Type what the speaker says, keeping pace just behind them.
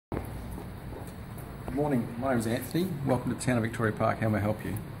Good morning, my name is Anthony. Welcome to Town of Victoria Park. How may I help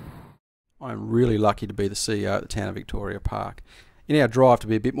you? I'm really lucky to be the CEO at the Town of Victoria Park. In our drive to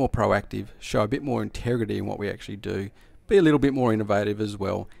be a bit more proactive, show a bit more integrity in what we actually do, be a little bit more innovative as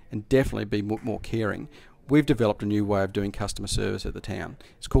well, and definitely be more caring, we've developed a new way of doing customer service at the town.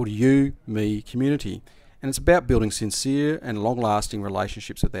 It's called You, Me, Community. And it's about building sincere and long-lasting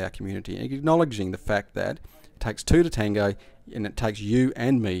relationships with our community and acknowledging the fact that it takes two to tango and it takes you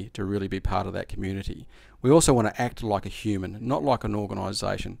and me to really be part of that community. We also want to act like a human, not like an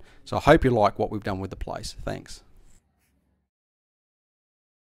organisation. So I hope you like what we've done with the place. Thanks.